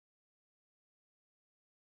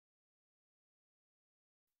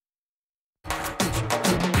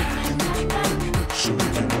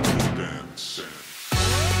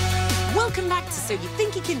to So You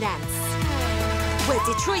Think You Can Dance, where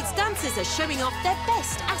Detroit's dancers are showing off their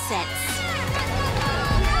best assets.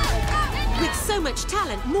 With so much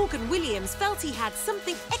talent, Morgan Williams felt he had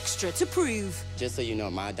something extra to prove. Just so you know,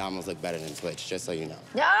 my abdominals look better than Twitch, just so you know.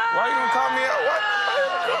 Why are you gonna call me out? What?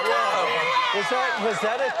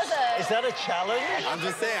 Is that a challenge? I'm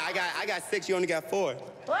just saying, I got 6, you only got 4. Wow, is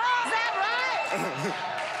that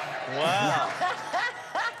right? Wow.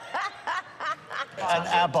 An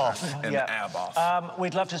ab-off. An ab-off.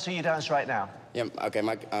 We'd love to see you dance right now. Yeah, okay,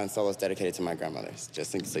 my solo's dedicated to my grandmother's,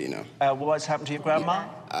 just so you know. What's happened to your grandma?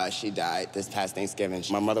 She died this past Thanksgiving.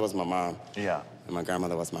 My mother was my mom. Yeah. And my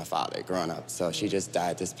grandmother was my father growing up. So she just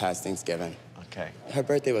died this past Thanksgiving. Okay. Her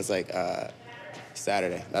birthday was like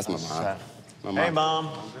Saturday. That's my mom. My mom. Hey, Mom.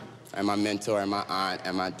 And my mentor and my aunt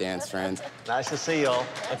and my dance friends. Nice to see you all.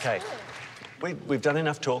 Okay. We've done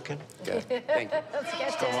enough talking. Good. Thank you.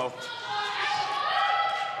 Let's go, Mo.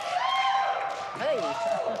 Hey.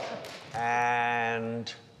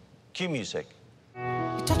 And cue music.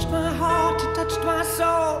 You touched my heart, you touched my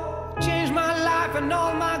soul, changed my life and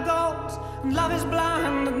all my goals. And love is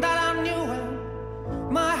blind, and that I knew well.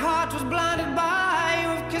 My heart was blinded by you.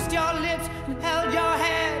 Have kissed your lips and held your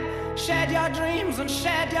head, shared your dreams and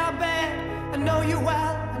shared your bed. I know you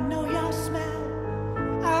well, I know your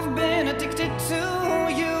smell. I've been addicted to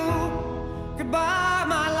you. Goodbye,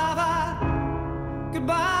 my lover.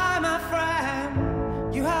 Goodbye, my friend.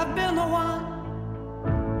 You have been the one.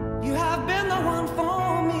 You have been the one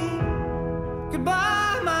for me.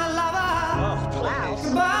 Goodbye, my lover. Oh, please.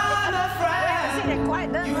 Goodbye, my friend. I didn't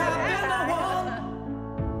quite done You have that. been the one.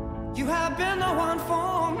 You have been the one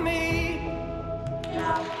for me. I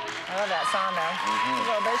love that song, though. A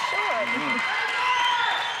little bit short.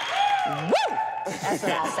 Woo! That's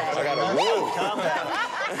what I say. I got a woo. Calm down.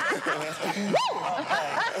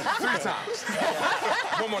 3 times.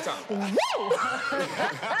 One more time.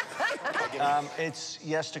 It's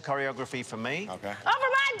yes to choreography for me. Okay. Over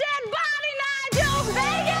my dead